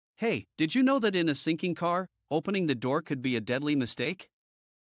Hey, did you know that in a sinking car, opening the door could be a deadly mistake?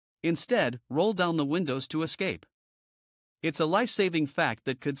 Instead, roll down the windows to escape. It's a life-saving fact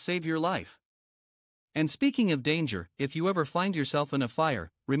that could save your life. And speaking of danger, if you ever find yourself in a fire,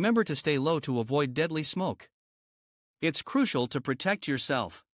 remember to stay low to avoid deadly smoke. It's crucial to protect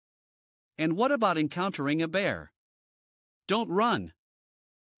yourself. And what about encountering a bear? Don't run.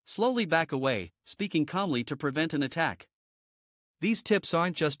 Slowly back away, speaking calmly to prevent an attack. These tips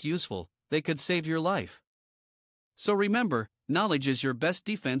aren't just useful, they could save your life. So remember, knowledge is your best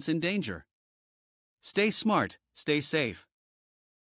defense in danger. Stay smart, stay safe.